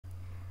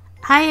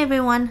Hi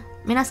everyone!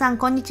 皆さん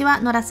こんにち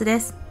は、ノラスで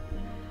す。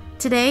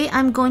Today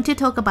I'm going to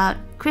talk about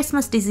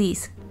Christmas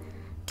disease.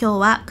 今日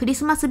はクリ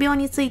スマス病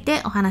につい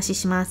てお話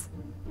しします。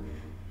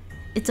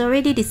It's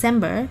already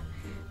December.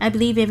 I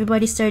believe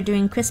everybody started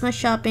doing Christmas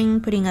shopping,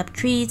 putting up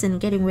trees,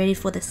 and getting ready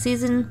for the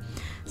season.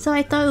 So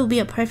I thought it would be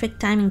a perfect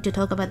timing to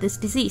talk about this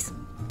disease.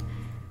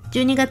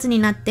 12月に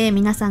なって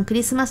皆さんク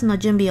リスマスの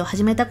準備を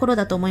始めた頃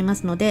だと思いま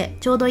すので、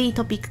ちょうどいい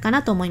トピックか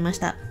なと思いまし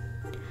た。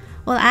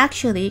Well,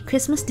 actually,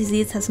 Christmas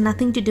disease has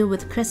nothing to do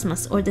with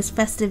Christmas or this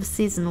festive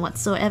season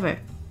whatsoever.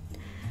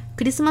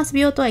 クリスマス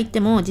病とは言って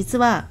も、実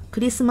はク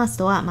リスマス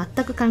とは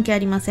全く関係あ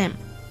りません。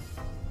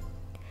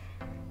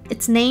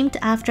It's named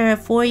after a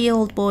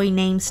 4-year-old boy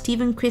named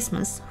Stephen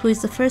Christmas, who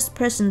is the first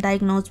person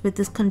diagnosed with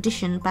this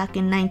condition back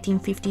in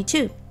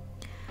 1952.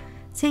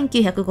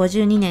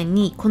 1952年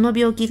にこの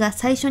病気が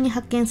最初に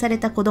発見され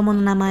た子供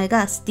の名前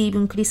がスティーブ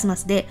ン・クリスマ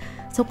スで、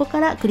そこか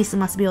らクリス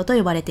マス病と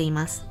呼ばれてい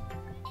ます。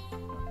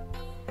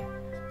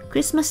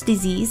Christmas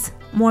disease,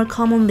 more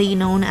commonly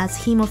known as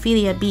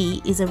hemophilia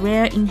B, is a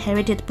rare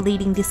inherited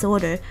bleeding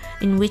disorder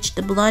in which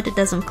the blood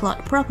doesn't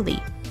clot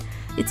properly.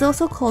 It's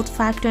also called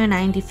factor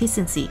IX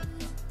deficiency.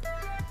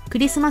 ク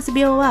リスマス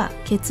病は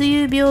血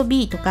友病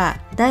B とか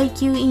第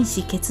9因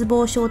子欠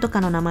乏症と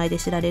かの名前で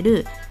知られ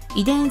る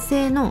遺伝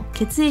性の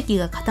血液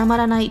が固ま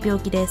らない病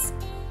気です。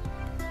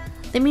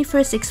Let me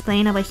first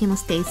explain about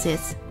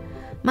hemostasis.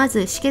 まず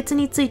止血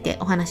について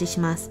お話しし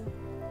ます。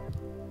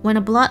When a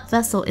blood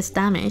vessel is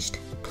damaged,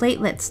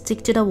 platelets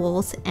stick to the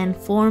walls and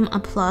form a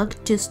plug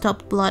to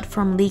stop blood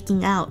from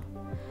leaking out.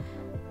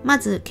 ま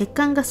ず血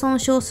管が損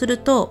傷する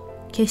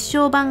と血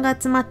小板が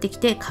集まってき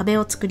て壁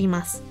を作り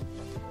ます。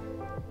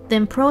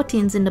Then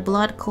proteins in the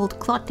blood called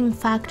clotting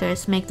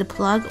factors make the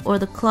plug or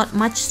the clot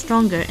much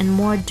stronger and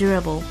more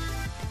durable.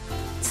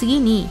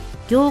 次に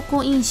凝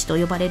固因子と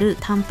呼ばれる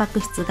タンパク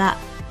質が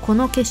こ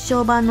の血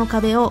小板の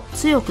壁を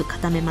強く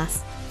固めま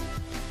す。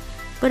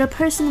But a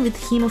person with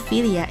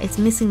hemophilia is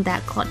missing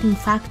that clotting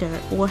factor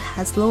or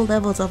has low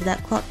levels of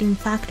that clotting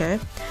factor,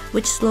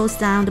 which slows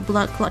down the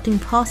blood clotting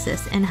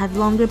process and have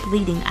longer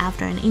bleeding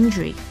after an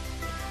injury.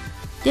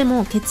 で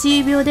も血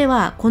友病で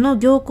はこの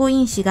凝固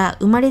因子が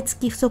生まれつ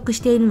き不足し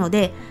ているの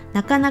で、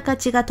なかなか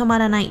血が止ま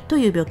らないと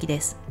いう病気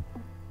です。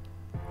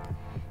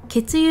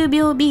血友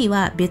病 B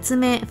は別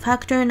名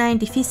factor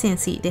IX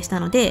deficiency でした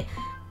ので、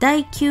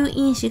第9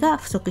因子が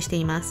不足して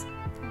います。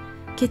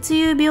血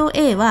友病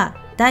A は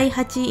第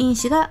8因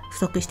子が不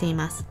足してい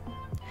ます。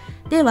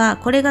では、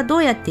これがど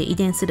うやって遺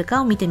伝する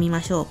かを見てみ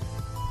ましょ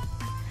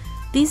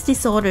う。These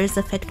disorders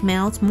affect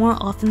males more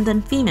often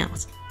than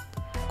females.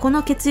 こ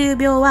の血友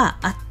病は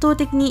圧倒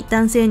的に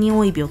男性に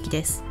多い病気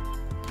です。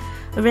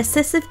A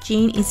recessive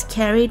gene is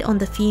carried on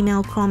the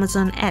female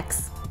chromosome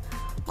X.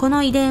 こ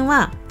の遺伝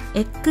は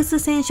X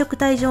染色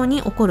体上に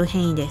起こる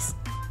変異です。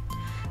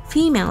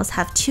Females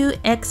have 2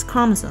 X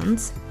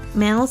chromosomes.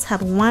 Males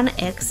have 1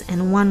 X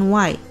and 1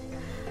 Y.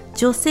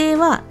 女性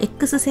は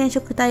X 染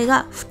色体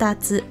が2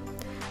つ、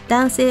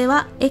男性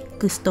は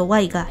X と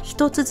Y が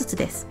1つずつ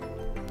です。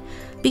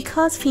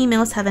Because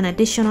females have an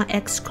additional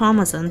X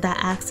chromosome that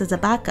acts as a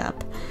backup,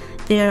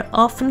 they are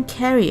often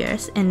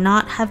carriers and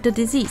not have the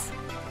disease.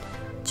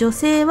 女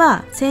性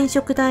は染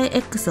色体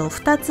X を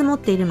2つ持っ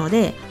ているの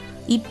で、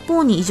一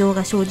方に異常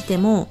が生じて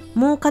も、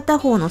もう片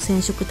方の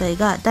染色体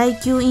が第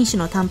9因子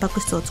のタンパク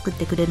質を作っ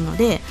てくれるの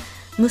で、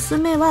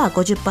娘は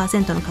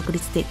 50% の確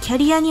率でキャ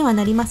リアには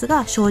なります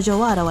が症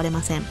状は現れ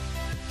ません。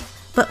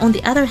But on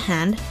the other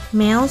hand,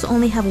 males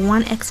only have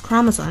 1 X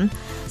chromosome,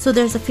 so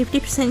there's a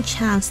 50%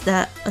 chance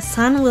that a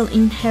son will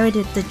inherit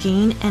the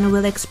gene and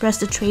will express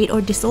the trait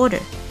or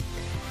disorder.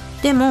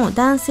 でも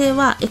男性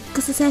は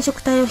X 染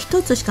色体を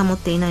1つしか持っ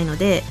ていないの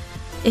で、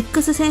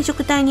X 染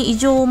色体に異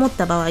常を持っ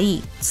た場合、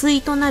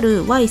対とな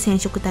る Y 染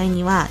色体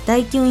には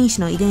第9因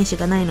子の遺伝子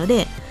がないの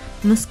で、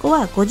息子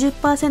は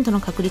 50%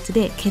 の確率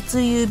で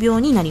血友病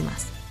になりま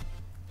す。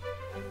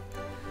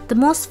The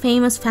most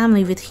famous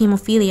family with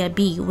hemophilia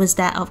B was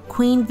that of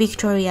Queen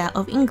Victoria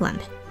of England.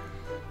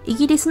 イ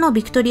ギリスの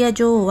ビクトリア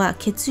女王は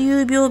血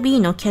友病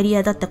B のキャリ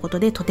アだったこと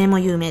でとても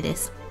有名で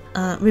す。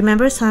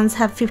Remember, sons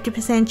have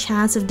 50%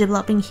 chance of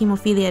developing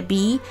hemophilia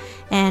B,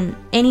 and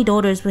any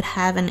daughters would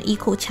have an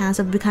equal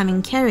chance of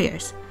becoming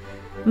carriers.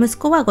 息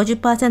子は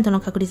 50% の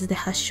確率で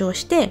発症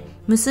して、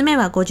娘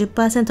は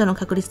 50% の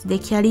確率で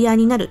キャリア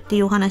になるって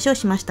いうお話を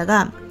しました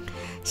が、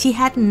She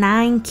had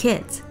 9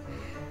 kids.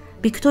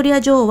 ビクトリ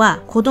ア女王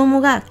は子供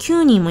が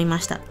9人もい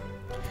ました。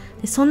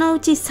そのう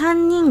ち3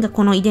人が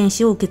この遺伝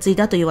子を受け継い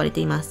だと言われ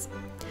ています。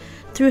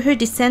Through her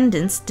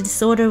descendants, the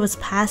disorder was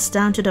passed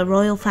down to the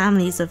royal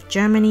families of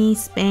Germany,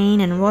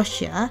 Spain, and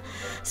Russia,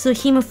 so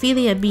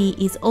hemophilia B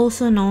is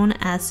also known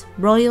as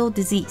royal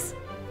disease.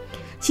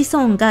 子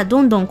孫が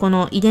どんどんこ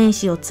の遺伝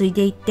子を継い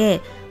でいっ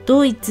て、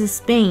ドイツ、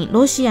スペイン、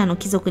ロシアの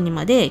貴族に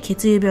まで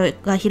血友病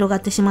が広が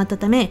ってしまった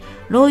ため、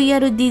ロイヤ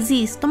ルディジ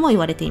ーズとも言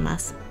われていま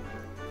す。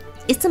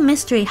It's a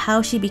mystery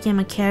how she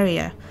became a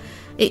carrier.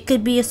 It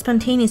could be a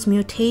spontaneous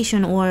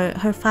mutation or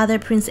her father,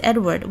 Prince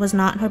Edward, was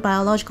not her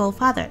biological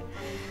father.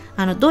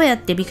 どうやっ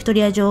てビクト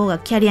リア女王が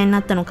キャリアにな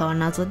ったのかは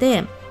謎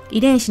で、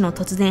遺伝子の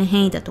突然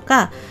変異だと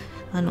か、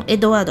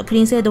プ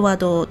リンスエドワー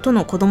ドと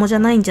の子供じゃ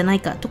ないんじゃない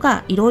かと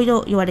か、いろい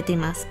ろ言われてい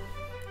ます。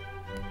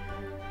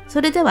そ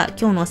れでは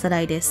今日のおさ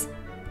らいです。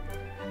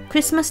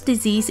Christmas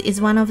disease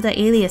is one of the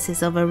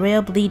aliases of a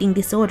rare bleeding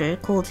disorder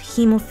called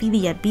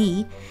hemophilia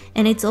B,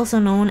 and it's also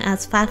known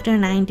as factor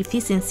IX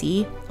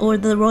deficiency or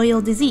the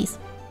royal disease.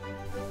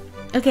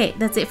 Okay,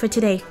 that's it for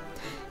today.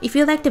 If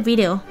you liked the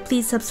video,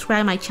 please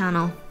subscribe my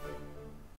channel.